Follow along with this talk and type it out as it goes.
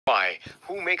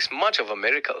who makes much of a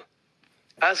miracle.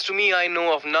 As to me, I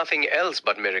know of nothing else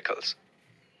but miracles.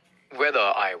 Whether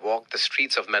I walk the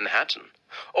streets of Manhattan,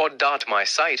 or dart my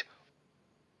sight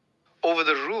over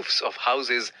the roofs of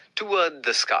houses toward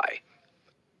the sky,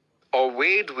 or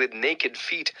wade with naked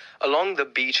feet along the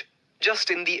beach just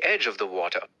in the edge of the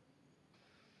water,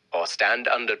 or stand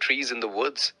under trees in the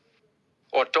woods,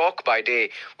 or talk by day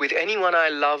with anyone I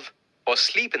love, or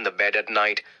sleep in the bed at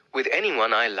night with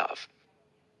anyone I love,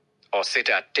 or sit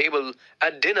at table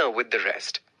at dinner with the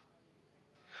rest,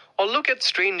 or look at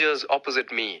strangers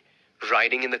opposite me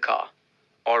riding in the car,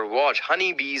 or watch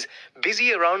honeybees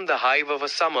busy around the hive of a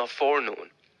summer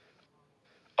forenoon,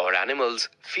 or animals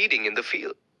feeding in the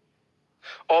field,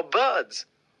 or birds,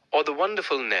 or the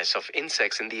wonderfulness of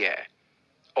insects in the air,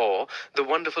 or the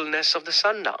wonderfulness of the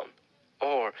sundown,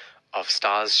 or of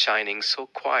stars shining so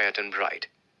quiet and bright,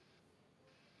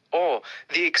 or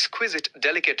the exquisite,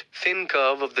 delicate, thin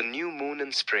curve of the new moon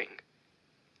in spring.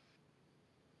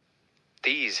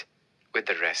 These, with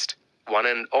the rest, one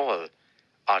and all,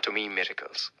 are to me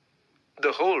miracles,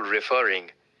 the whole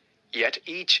referring, yet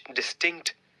each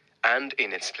distinct and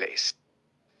in its place.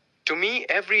 To me,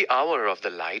 every hour of the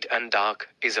light and dark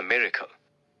is a miracle.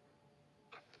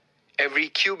 Every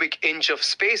cubic inch of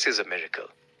space is a miracle.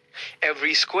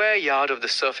 Every square yard of the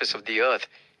surface of the earth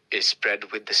is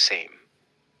spread with the same.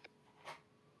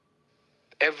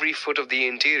 Every foot of the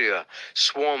interior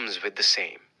swarms with the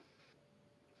same.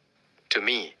 To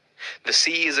me, the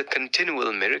sea is a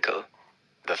continual miracle.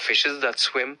 The fishes that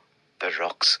swim, the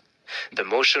rocks, the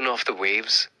motion of the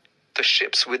waves, the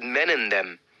ships with men in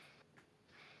them.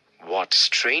 What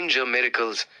stranger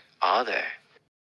miracles are there?